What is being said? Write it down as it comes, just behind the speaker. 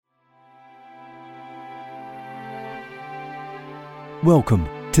Welcome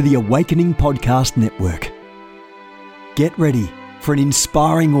to the Awakening Podcast Network. Get ready for an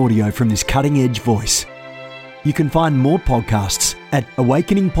inspiring audio from this cutting-edge voice. You can find more podcasts at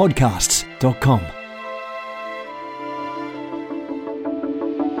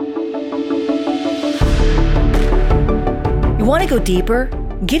awakeningpodcasts.com. You want to go deeper?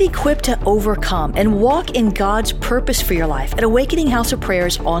 Get equipped to overcome and walk in God's purpose for your life at Awakening House of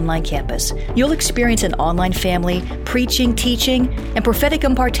Prayer's online campus. You'll experience an online family, preaching, teaching, and prophetic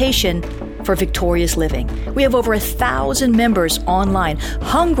impartation for victorious living. We have over 1,000 members online,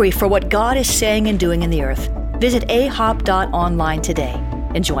 hungry for what God is saying and doing in the earth. Visit ahop.online today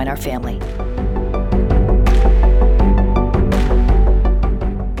and join our family.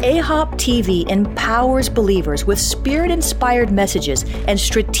 AHOP TV empowers believers with Spirit-inspired messages and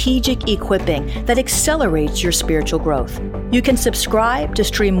strategic equipping that accelerates your spiritual growth. You can subscribe to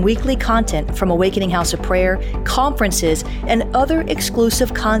stream weekly content from Awakening House of Prayer, conferences, and other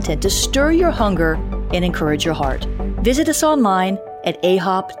exclusive content to stir your hunger and encourage your heart. Visit us online at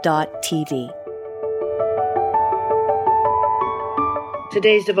ahop.tv.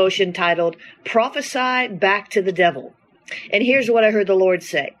 Today's devotion titled, Prophesy Back to the Devil. And here's what I heard the Lord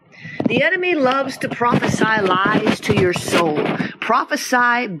say. The enemy loves to prophesy lies to your soul.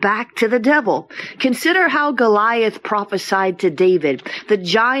 Prophesy back to the devil. Consider how Goliath prophesied to David. The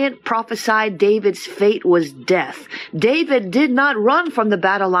giant prophesied David's fate was death. David did not run from the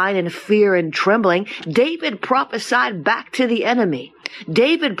battle line in fear and trembling. David prophesied back to the enemy.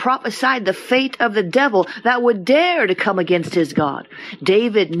 David prophesied the fate of the devil that would dare to come against his God.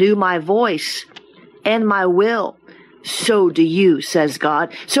 David knew my voice and my will. So do you, says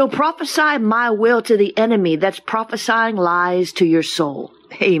God. So prophesy my will to the enemy that's prophesying lies to your soul.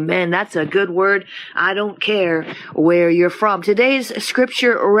 Amen. That's a good word. I don't care where you're from. Today's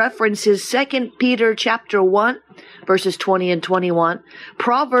scripture references 2 Peter chapter 1, verses 20 and 21,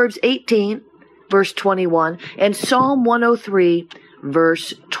 Proverbs 18, verse 21, and Psalm 103,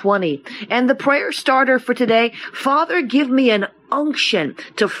 verse 20. And the prayer starter for today, Father, give me an unction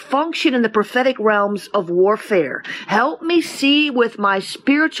to function in the prophetic realms of warfare. Help me see with my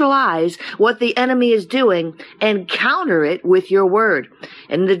spiritual eyes what the enemy is doing and counter it with your word.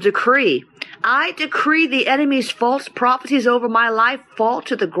 And the decree, I decree the enemy's false prophecies over my life fall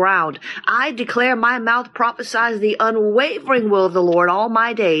to the ground. I declare my mouth prophesies the unwavering will of the Lord all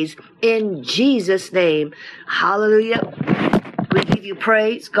my days. In Jesus' name, hallelujah. We give you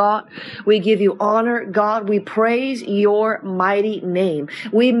praise, God. We give you honor, God. We praise your mighty name.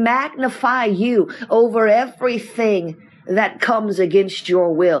 We magnify you over everything that comes against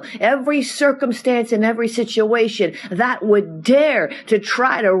your will. Every circumstance and every situation that would dare to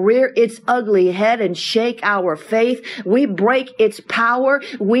try to rear its ugly head and shake our faith, we break its power.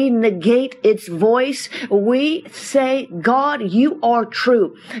 We negate its voice. We say, God, you are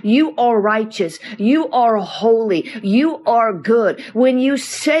true. You are righteous. You are holy. You are good. When you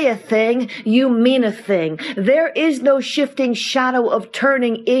say a thing, you mean a thing. There is no shifting shadow of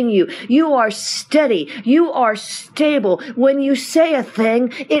turning in you. You are steady. You are stable. When you say a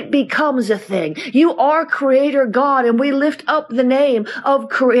thing, it becomes a thing. You are Creator God, and we lift up the name of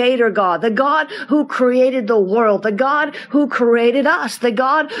Creator God, the God who created the world, the God who created us, the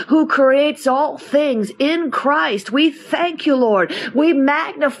God who creates all things in Christ. We thank you, Lord. We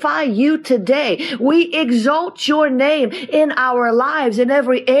magnify you today. We exalt your name in our lives, in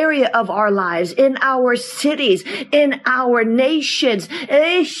every area of our lives, in our cities, in our nations.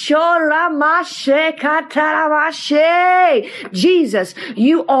 Jesus,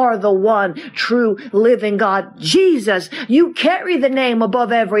 you are the one true living God. Jesus, you carry the name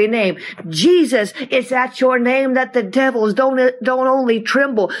above every name. Jesus, it's at your name that the devils don't only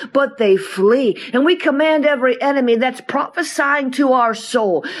tremble, but they flee. And we command every enemy that's prophesying to our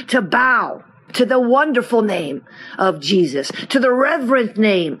soul to bow to the wonderful name of Jesus, to the reverent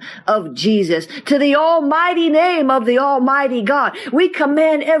name of Jesus, to the almighty name of the Almighty God. We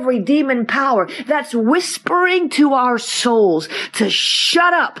command every demon power that's whispering to our souls to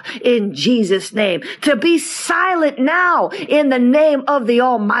shut up in Jesus' name, to be silent now in the name of the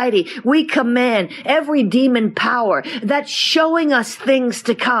Almighty. We command every demon power that's showing us things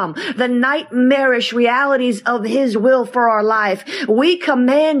to come, the nightmarish realities of His will for our life. We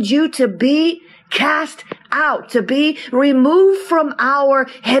command you to be cast out, to be removed from our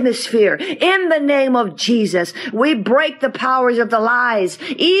hemisphere. In the name of Jesus, we break the powers of the lies,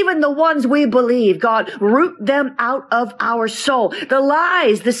 even the ones we believe. God, root them out of our soul. The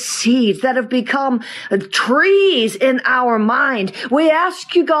lies, the seeds that have become trees in our mind. We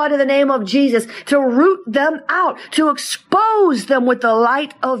ask you, God, in the name of Jesus, to root them out, to expose them with the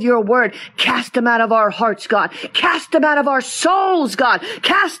light of your word. Cast them out of our hearts, God. Cast them out of our souls, God.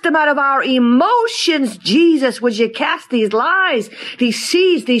 Cast them out of our emotions. Jesus, would you cast these lies, these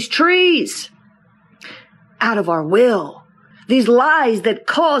seeds, these trees out of our will? These lies that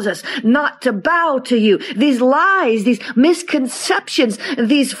cause us not to bow to you. These lies, these misconceptions,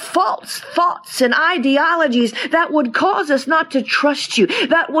 these false thoughts and ideologies that would cause us not to trust you,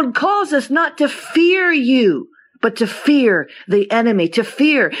 that would cause us not to fear you, but to fear the enemy, to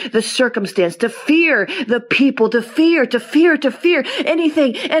fear the circumstance, to fear the people, to fear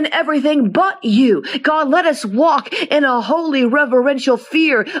anything and everything but you. God, let us walk in a holy, reverential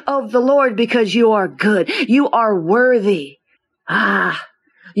fear of the Lord, because you are good. You are worthy.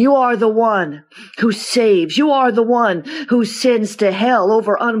 You are the one who saves. You are the one who sends to hell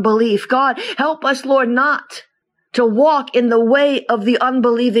over unbelief. God, help us, Lord, not to walk in the way of the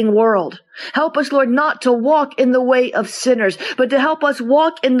unbelieving world. Help us, Lord, not to walk in the way of sinners, but to help us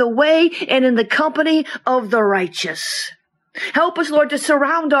walk in the way and in the company of the righteous. Help us, Lord, to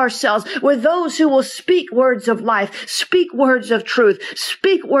surround ourselves with those who will speak words of life, speak words of truth,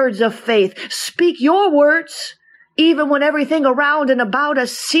 speak words of faith, speak your words, even when everything around and about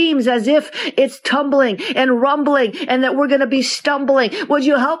us seems as if it's tumbling and rumbling and that we're going to be stumbling. Would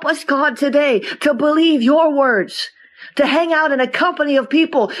you help us, God, today to believe your words, to hang out in a company of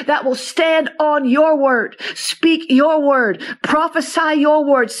people that will stand on your word, speak your word, prophesy your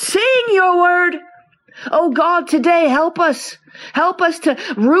word, sing your word. Oh God, today help us. Help us to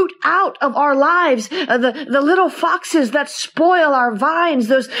root out of our lives the little foxes that spoil our vines,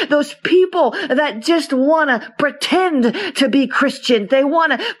 those people that just want to pretend to be Christian. They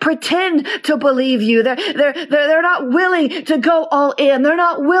want to pretend to believe you. They're not willing to go all in. They're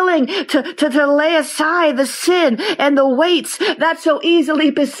not willing to lay aside the sin and the weights that so easily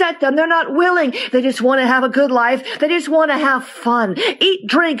beset them. They're not willing. They just want to have a good life. They just want to have fun. Eat,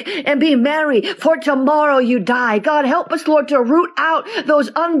 drink, and be merry, for tomorrow you die. God, help us, Lord, to root out those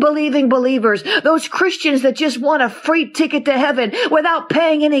unbelieving believers, those Christians that just want a free ticket to heaven without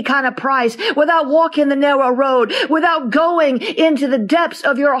paying any kind of price, without walking the narrow road, without going into the depths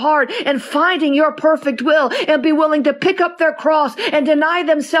of your heart and finding your perfect will and be willing to pick up their cross and deny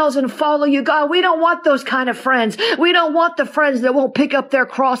themselves and follow you. God, we don't want those kind of friends. We don't want the friends that won't pick up their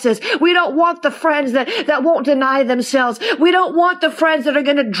crosses. We don't want the friends that won't deny themselves. We don't want the friends that are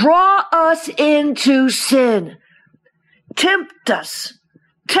going to draw us into sin. Tempt us,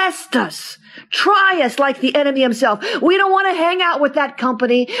 test us, try us like the enemy himself. We don't want to hang out with that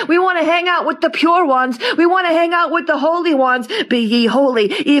company. We want to hang out with the pure ones. We want to hang out with the holy ones. Be ye holy,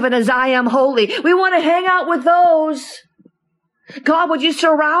 even as I am holy. We want to hang out with those. God, would you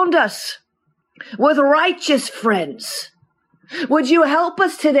surround us with righteous friends? Would you help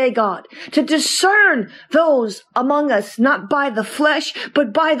us today, God, to discern those among us, not by the flesh,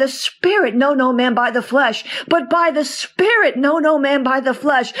 but by the Spirit. No man by the flesh, but by the Spirit. No man by the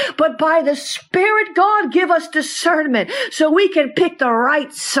flesh, but by the Spirit. God, give us discernment so we can pick the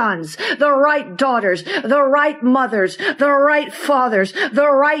right sons, the right daughters, the right mothers, the right fathers, the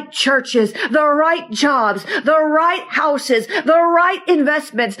right churches, the right jobs, the right houses, the right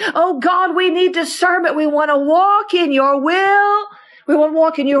investments. Oh God, we need discernment. We want to walk in your will. We want to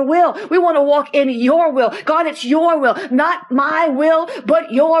walk in your will. We want to walk in your will. God, it's your will, not my will,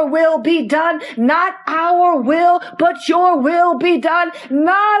 but your will be done. Not our will, but your will be done.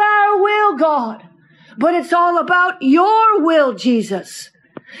 Not our will, God, but it's all about your will, Jesus.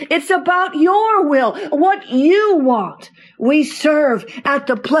 It's about your will, what you want. We serve at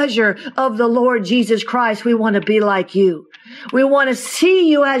the pleasure of the Lord Jesus Christ. We want to be like you. We want to see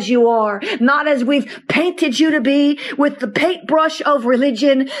you as you are, not as we've painted you to be, with the paintbrush of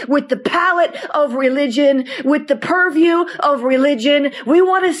religion, with the palette of religion, with the purview of religion. We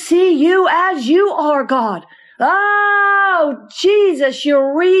want to see you as you are, God. Oh, Jesus,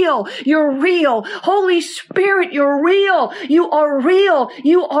 you're real. You're real. Holy Spirit, you're real. You are real.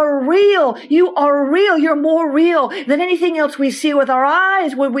 You are real. You are real. You're more real than anything else we see with our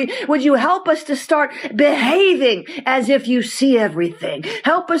eyes. Would you help us to start behaving as if you see everything?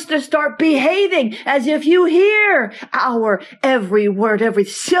 Help us to start behaving as if you hear our every word, every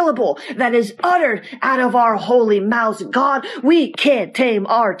syllable that is uttered out of our holy mouths. God, we can't tame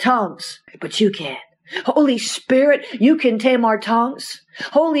our tongues, but you can. Holy Spirit, you can tame our tongues.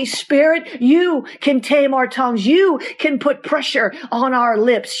 Holy Spirit, you can tame our tongues. You can put pressure on our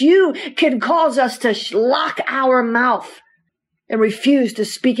lips. You can cause us to lock our mouth and refuse to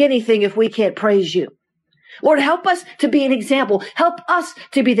speak anything if we can't praise you. Lord, help us to be an example. Help us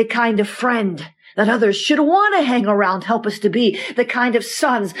to be the kind of friend that others should want to hang around. Help us to be the kind of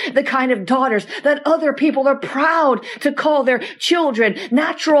sons, the kind of daughters that other people are proud to call their children,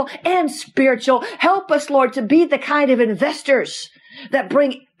 natural and spiritual. Help us, Lord, to be the kind of investors that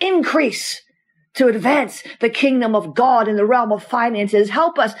bring increase to advance the kingdom of God in the realm of finances.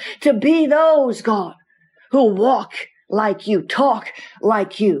 Help us to be those, God, who walk like you, talk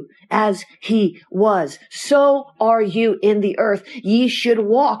like you. As he was, so are you in the earth. Ye should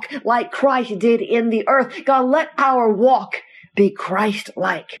walk like Christ did in the earth. God, let our walk be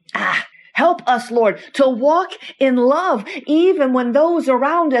Christ-like. Help us, Lord, to walk in love, even when those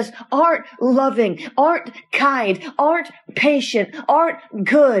around us aren't loving, aren't kind, aren't patient, aren't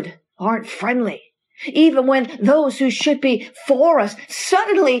good, aren't friendly. Even when those who should be for us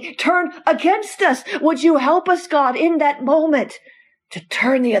suddenly turn against us. Would you help us, God, in that moment to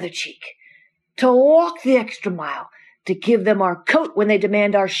turn the other cheek, to walk the extra mile, to give them our coat when they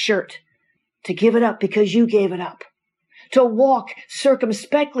demand our shirt, to give it up because you gave it up, to walk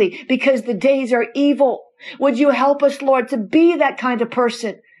circumspectly because the days are evil. Would you help us, Lord, to be that kind of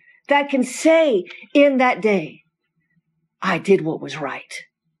person that can say in that day, I did what was right.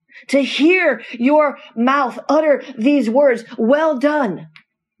 To hear your mouth utter these words, well done,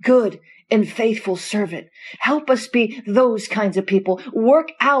 good and faithful servant. Help us be those kinds of people.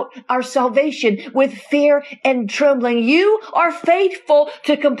 Work out our salvation with fear and trembling. You are faithful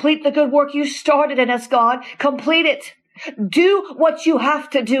to complete the good work you started in us, God. Complete it. Do what you have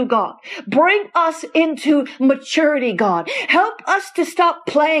to do, God. Bring us into maturity, God. Help us to stop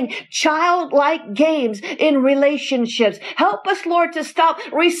playing childlike games in relationships. Help us, Lord, to stop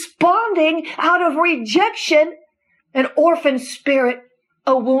responding out of rejection, an orphan spirit,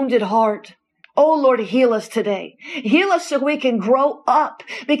 a wounded heart. Oh, Lord, heal us today. Heal us so we can grow up,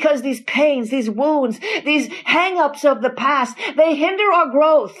 because these pains, these wounds, these hang-ups of the past, they hinder our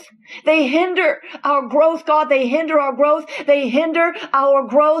growth. They hinder our growth, God. They hinder our growth. They hinder our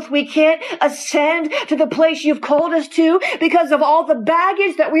growth. We can't ascend to the place you've called us to because of all the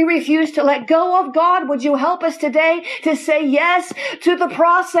baggage that we refuse to let go of. God, would you help us today to say yes to the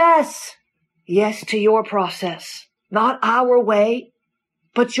process? Yes to your process. Not our way,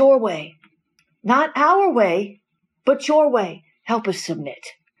 but your way. Not our way, but your way. Help us submit.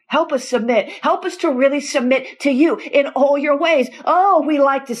 Help us submit. Help us to really submit to you in all your ways. Oh, we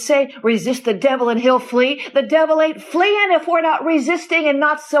like to say, resist the devil and he'll flee. The devil ain't fleeing if we're not resisting and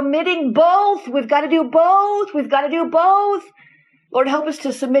not submitting. Both. We've got to do both. We've got to do both. Lord, help us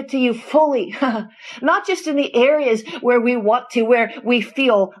to submit to you fully, not just in the areas where we want to, where we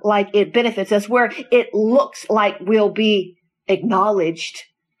feel like it benefits us, where it looks like we'll be acknowledged.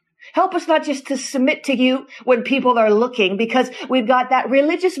 Help us not just to submit to you when people are looking, because we've got that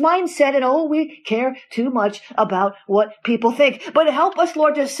religious mindset and, we care too much about what people think. But help us,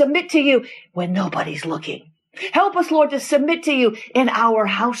 Lord, to submit to you when nobody's looking. Help us, Lord, to submit to you in our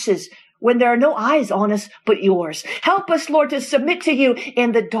houses when there are no eyes on us but yours. Help us, Lord, to submit to you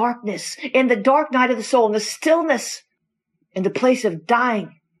in the darkness, in the dark night of the soul, in the stillness, in the place of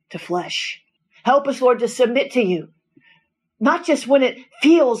dying to flesh. Help us, Lord, to submit to you. Not just when it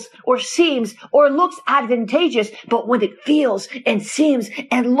feels or seems or looks advantageous, but when it feels and seems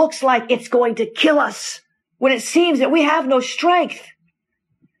and looks like it's going to kill us. When it seems that we have no strength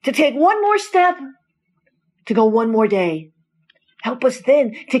to take one more step, to go one more day. Help us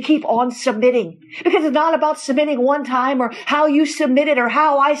then to keep on submitting, because it's not about submitting one time or how you submitted or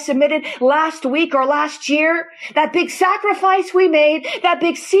how I submitted last week or last year. That big sacrifice we made, that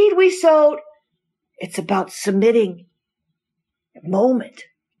big seed we sowed. It's about submitting. Moment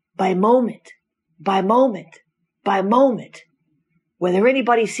by moment, by moment, by moment, whether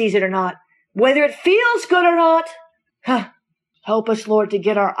anybody sees it or not, whether it feels good or not. Help us, Lord, to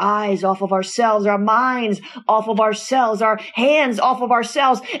get our eyes off of ourselves, our minds off of ourselves, our hands off of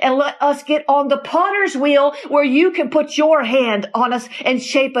ourselves, and let us get on the potter's wheel where you can put your hand on us and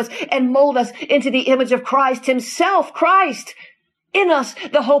shape us and mold us into the image of Christ himself, Christ. In us,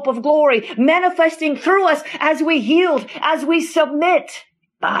 the hope of glory, manifesting through us as we yield, as we submit.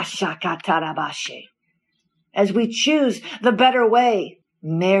 As we choose the better way.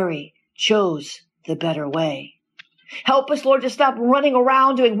 Mary chose the better way. Help us, Lord, to stop running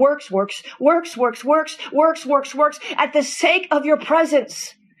around doing works at the sake of your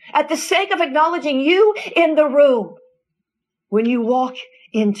presence, at the sake of acknowledging you in the room. When you walk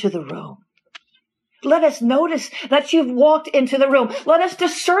into the room, Let us notice that you've walked into the room. Let us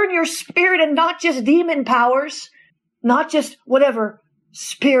discern your spirit and not just demon powers, not just whatever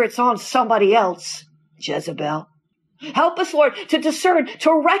spirit's on somebody else, Jezebel. Help us, Lord, to discern,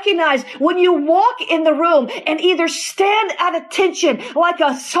 to recognize when you walk in the room and either stand at attention like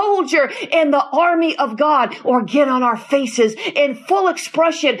a soldier in the army of God or get on our faces in full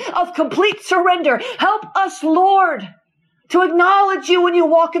expression of complete surrender. Help us, Lord, to acknowledge you when you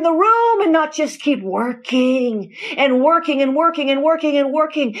walk in the room and not just keep working and working and working and working and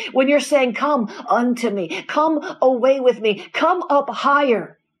working when you're saying, come unto me, come away with me, come up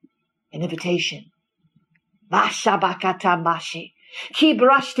higher. An invitation.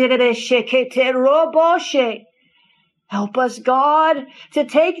 Help us, God, to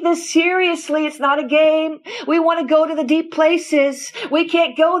take this seriously. It's not a game. We want to go to the deep places. We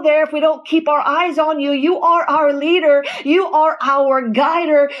can't go there if we don't keep our eyes on you. You are our leader. You are our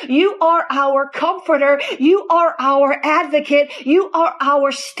guider. You are our comforter. You are our advocate. You are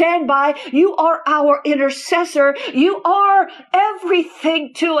our standby. You are our intercessor. You are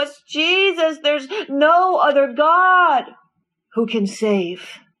everything to us. Jesus, there's no other God who can save.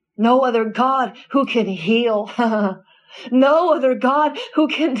 No other God who can heal. No other God who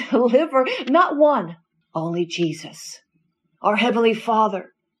can deliver. Not one. Only Jesus. Our Heavenly Father.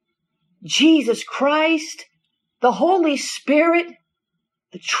 Jesus Christ. The Holy Spirit.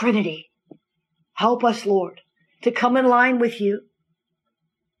 The Trinity. Help us, Lord, to come in line with you.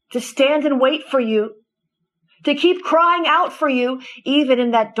 To stand and wait for you. To keep crying out for you, even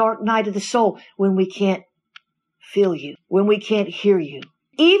in that dark night of the soul when we can't feel you. When we can't hear you.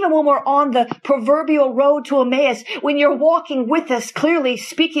 Even when we're on the proverbial road to Emmaus, when you're walking with us clearly,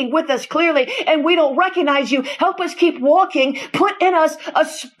 speaking with us clearly, and we don't recognize you, help us keep walking. Put in us a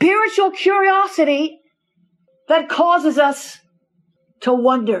spiritual curiosity that causes us to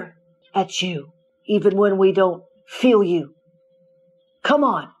wonder at you, even when we don't feel you. Come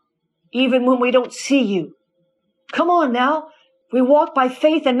on. Even when we don't see you. Come on now. We walk by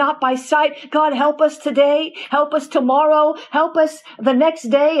faith and not by sight. God, help us today. Help us tomorrow. Help us the next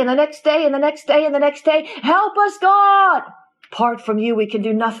day and the next day and the next day and the next day. Help us, God. Apart from you, we can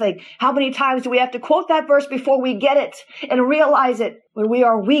do nothing. How many times do we have to quote that verse before we get it and realize it? When we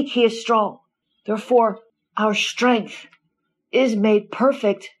are weak, he is strong. Therefore, our strength is made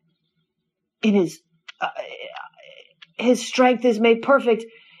perfect in his strength is made perfect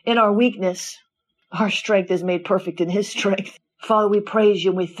in our weakness. Our strength is made perfect in his strength. Father, we praise you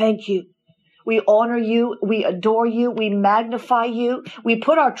and we thank you. We honor you. We adore you. We magnify you. We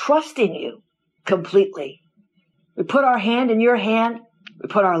put our trust in you completely. We put our hand in your hand. We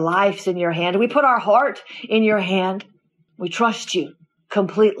put our lives in your hand. We put our heart in your hand. We trust you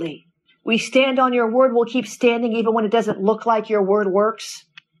completely. We stand on your word. We'll keep standing even when it doesn't look like your word works.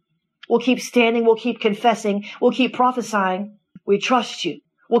 We'll keep standing. We'll keep confessing. We'll keep prophesying. We trust you.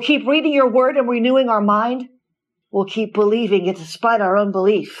 We'll keep reading your word and renewing our mind. We'll keep believing it despite our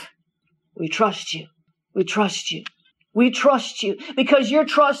unbelief. We trust you. We trust you. We trust you because you're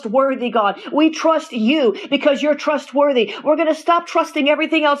trustworthy, God. We trust you because you're trustworthy. We're going to stop trusting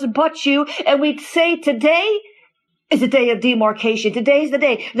everything else but you. And we say today is a day of demarcation. Today's the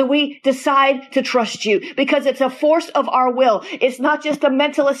day that we decide to trust you because it's a force of our will. It's not just a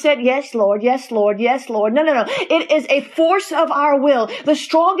mental assent. Yes, Lord. Yes, Lord. Yes, Lord. No. It is a force of our will. The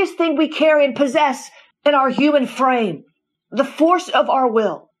strongest thing we carry and possess in our human frame. The force of our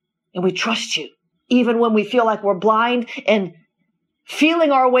will. And we trust you. Even when we feel like we're blind and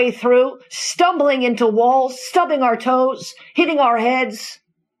feeling our way through, stumbling into walls, stubbing our toes, hitting our heads.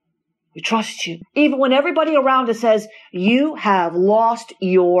 We trust you. Even when everybody around us says, you have lost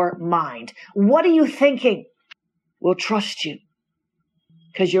your mind. What are you thinking? We'll trust you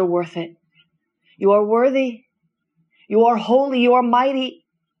because you're worth it. You are worthy. You are holy. You are mighty.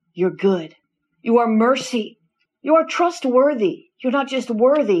 You're good. You are mercy. You are trustworthy. You're not just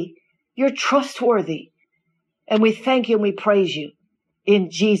worthy. You're trustworthy. And we thank you and we praise you in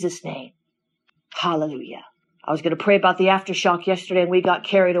Jesus' name. Hallelujah. I was going to pray about the aftershock yesterday and we got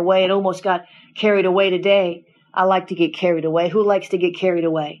carried away and almost got carried away today. I like to get carried away. Who likes to get carried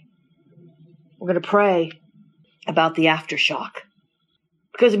away? We're going to pray about the aftershock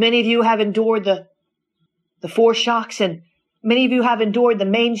because many of you have endured the foreshocks and many of you have endured the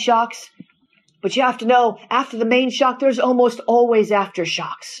main shocks. But you have to know, after the main shock, there's almost always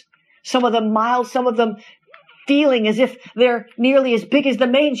aftershocks. Some of them mild, some of them feeling as if they're nearly as big as the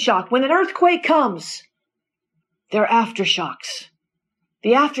main shock. When an earthquake comes, they're aftershocks.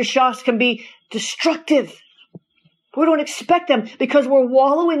 The aftershocks can be destructive. We don't expect them because we're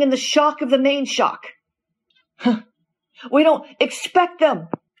wallowing in the shock of the main shock. We don't expect them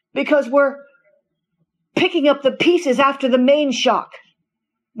because we're picking up the pieces after the main shock.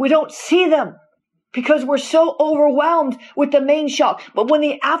 We don't see them because we're so overwhelmed with the main shock. But when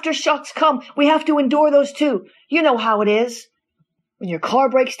the aftershocks come, we have to endure those too. You know how it is. When your car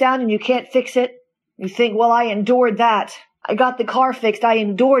breaks down and you can't fix it, you think, well, I endured that. I got the car fixed. I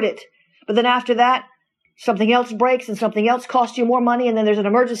endured it. But then after that, something else breaks and something else costs you more money. And then there's an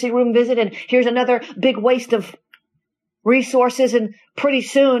emergency room visit. And here's another big waste of resources. And pretty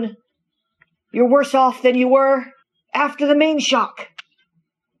soon you're worse off than you were after the main shock.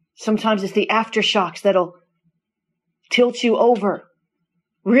 Sometimes it's the aftershocks that'll tilt you over,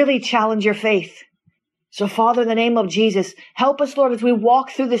 really challenge your faith. So Father, in the name of Jesus, help us, Lord, as we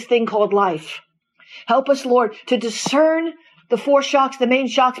walk through this thing called life. Help us, Lord, to discern the foreshocks, the main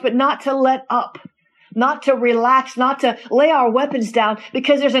shocks, but not to let up, not to relax, not to lay our weapons down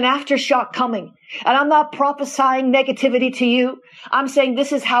because there's an aftershock coming. And I'm not prophesying negativity to you. I'm saying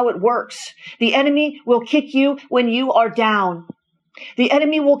this is how it works. The enemy will kick you when you are down. The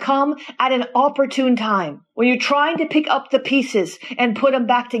enemy will come at an opportune time when you're trying to pick up the pieces and put them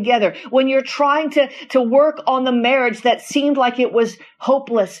back together, when you're trying to work on the marriage that seemed like it was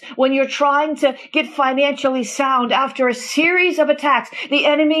hopeless, when you're trying to get financially sound after a series of attacks. The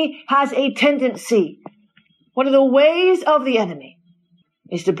enemy has a tendency. One of the ways of the enemy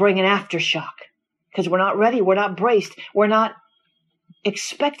is to bring an aftershock because we're not ready. We're not braced. We're not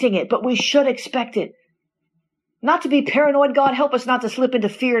expecting it, but we should expect it. Not to be paranoid. God, help us not to slip into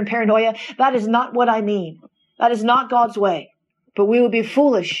fear and paranoia. That is not what I mean. That is not God's way. But we would be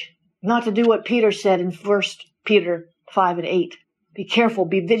foolish not to do what Peter said in 1 Peter 5 and 8. Be careful,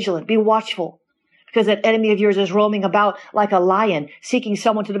 be vigilant, be watchful. Because that enemy of yours is roaming about like a lion, seeking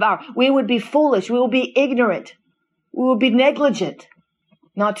someone to devour. We would be foolish. We will be ignorant. We will be negligent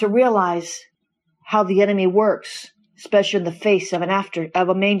not to realize how the enemy works, especially in the face of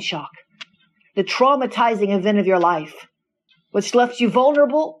a main shock. The traumatizing event of your life, which left you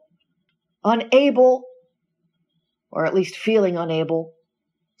vulnerable, unable, or at least feeling unable,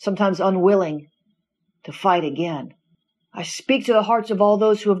 sometimes unwilling to fight again. I speak to the hearts of all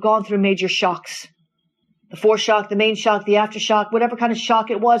those who have gone through major shocks. The foreshock, the main shock, the aftershock, whatever kind of shock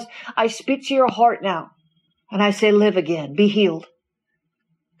it was, I speak to your heart now. And I say, live again, be healed.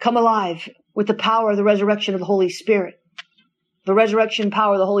 Come alive with the power of the resurrection of the Holy Spirit. The resurrection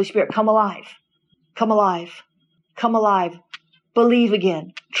power of the Holy Spirit, come alive. Come alive. Come alive. Believe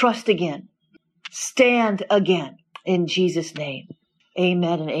again. Trust again. Stand again. In Jesus' name.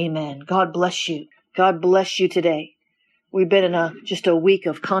 Amen and amen. God bless you. God bless you today. We've been in just a week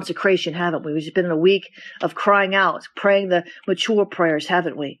of consecration, haven't we? We've just been in a week of crying out, praying the mature prayers,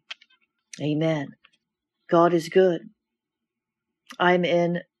 haven't we? Amen. God is good. I'm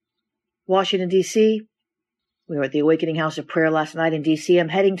in Washington, D.C. We were at the Awakening House of Prayer last night in D.C. I'm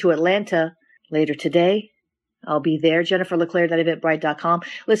heading to Atlanta later today. I'll be there. JenniferLeClaire.eventbrite.com.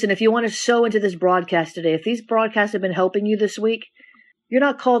 Listen, if you want to sow into this broadcast today, if these broadcasts have been helping you this week, you're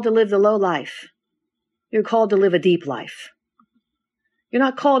not called to live the low life. You're called to live a deep life. You're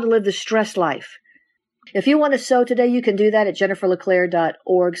not called to live the stress life. If you want to sow today, you can do that at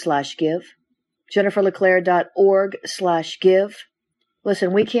JenniferLeClaire.org/give. JenniferLeClaire.org/give.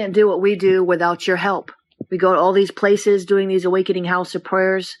 Listen, we can't do what we do without your help. We go to all these places doing these Awakening House of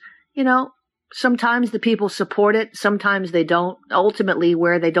Prayers. You know, sometimes the people support it. Sometimes they don't. Ultimately,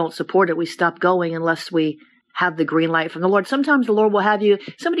 where they don't support it, we stop going unless we have the green light from the Lord. Sometimes the Lord will have you.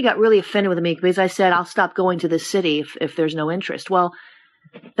 Somebody got really offended with me because I said, I'll stop going to this city if there's no interest. Well,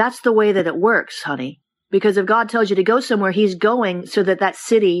 that's the way that it works, honey. Because if God tells you to go somewhere, he's going so that that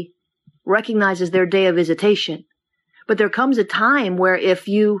city recognizes their day of visitation. But there comes a time where if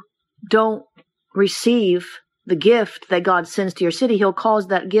you don't receive the gift that God sends to your city, he'll cause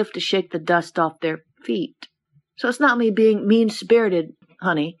that gift to shake the dust off their feet. So it's not me being mean-spirited,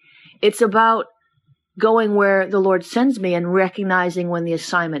 honey. It's about going where the Lord sends me and recognizing when the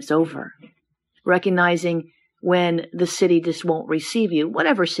assignment's over. Recognizing when the city just won't receive you,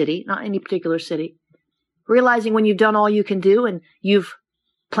 whatever city, not any particular city. Realizing when you've done all you can do and you've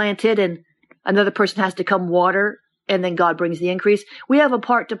planted and another person has to come water and then God brings the increase. We have a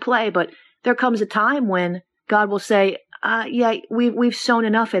part to play, but there comes a time when God will say, we've sown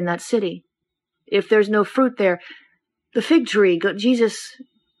enough in that city. If there's no fruit there, the fig tree, Jesus,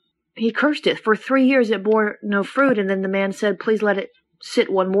 he cursed it. For 3 years it bore no fruit. And then the man said, please let it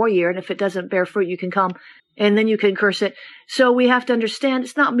sit one more year. And if it doesn't bear fruit, you can come and then you can curse it. So we have to understand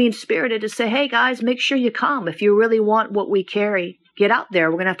it's not mean-spirited to say, hey guys, make sure you come. If you really want what we carry, get out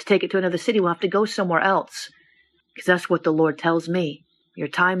there. We're going to have to take it to another city. We'll have to go somewhere else. Because that's what the Lord tells me. Your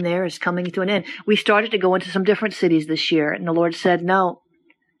time there is coming to an end. We started to go into some different cities this year, and the Lord said, no,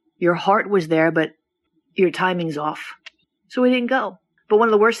 your heart was there, but your timing's off. So we didn't go. But one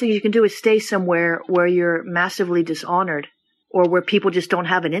of the worst things you can do is stay somewhere where you're massively dishonored or where people just don't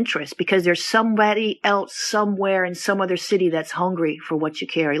have an interest because there's somebody else somewhere in some other city that's hungry for what you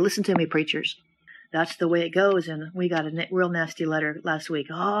carry. Listen to me, preachers. That's the way it goes. And we got a real nasty letter last week.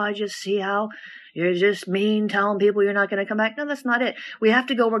 Oh, I just see how you're just mean telling people you're not going to come back. No, that's not it. We have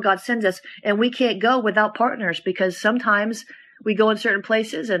to go where God sends us, and we can't go without partners because sometimes we go in certain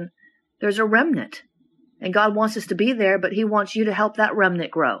places and there's a remnant. And God wants us to be there, but he wants you to help that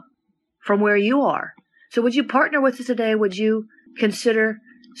remnant grow from where you are. So would you partner with us today? Would you consider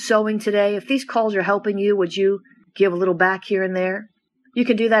sowing today? If these calls are helping you, would you give a little back here and there? You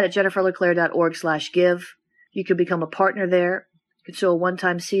can do that at jenniferleclaire.org/give. You can become a partner there. You can sow a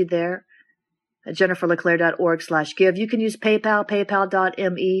one-time seed there at jenniferleclaire.org/give. You can use PayPal,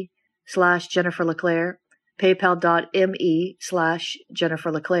 paypal.me/jenniferleclaire,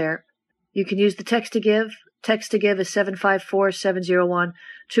 paypal.me/jenniferleclaire. You can use the text to give. Text to give is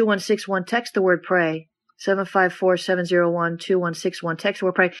 754-701-2161. Text the word pray. 754-701-2161. Text the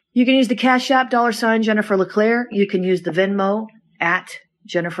word pray. You can use the Cash App, $ Jennifer LeClaire. You can use the Venmo at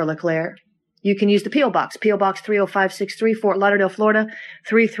Jennifer LeClaire. You can use the P.O. Box, P.O. Box 30563, Fort Lauderdale, Florida,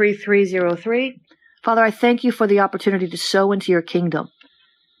 33303. Father, I thank you for the opportunity to sow into your kingdom.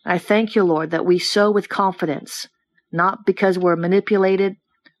 I thank you, Lord, that we sow with confidence, not because we're manipulated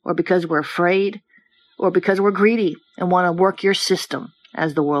or because we're afraid or because we're greedy and want to work your system,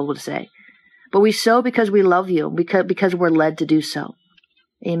 as the world would say. But we sow because we love you, because we're led to do so.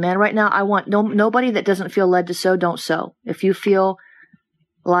 Amen. Right now, I want nobody that doesn't feel led to sow, don't sow. If you feel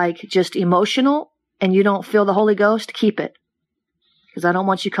like just emotional and you don't feel the Holy Ghost, keep it. Because I don't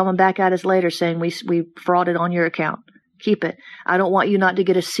want you coming back at us later saying we frauded on your account. Keep it. I don't want you not to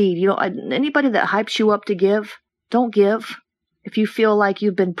get a seed. Anybody that hypes you up to give, don't give. If you feel like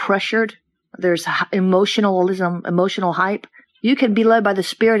you've been pressured, there's emotionalism, emotional hype. You can be led by the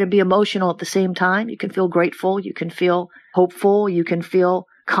Spirit and be emotional at the same time. You can feel grateful. You can feel hopeful. You can feel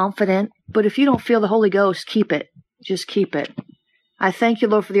confident. But if you don't feel the Holy Ghost, keep it. Just keep it. I thank you,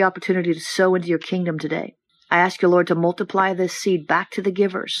 Lord, for the opportunity to sow into your kingdom today. I ask you, Lord, to multiply this seed back to the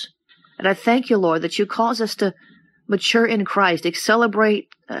givers. And I thank you, Lord, that you cause us to mature in Christ, accelerate.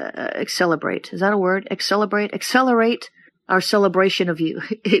 Is that a word? Accelerate our celebration of you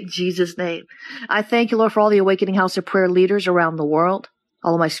in Jesus' name. I thank you, Lord, for all the Awakening House of Prayer leaders around the world,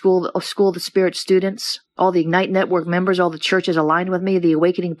 all of my School of the Spirit students, all the Ignite Network members, all the churches aligned with me, the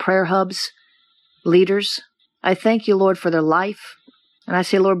Awakening Prayer Hubs leaders. I thank you, Lord, for their life. And I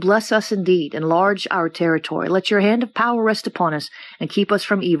say, Lord, bless us indeed. Enlarge our territory. Let your hand of power rest upon us and keep us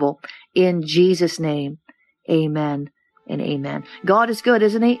from evil. In Jesus' name, amen and amen. God is good,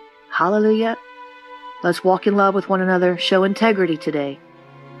 isn't he? Hallelujah. Let's walk in love with one another. Show integrity today.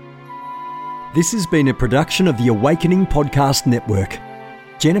 This has been a production of the Awakening Podcast Network.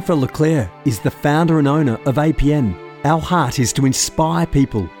 Jennifer LeClaire is the founder and owner of APN. Our heart is to inspire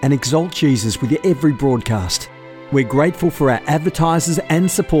people and exalt Jesus with every broadcast. We're grateful for our advertisers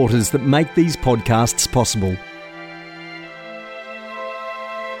and supporters that make these podcasts possible.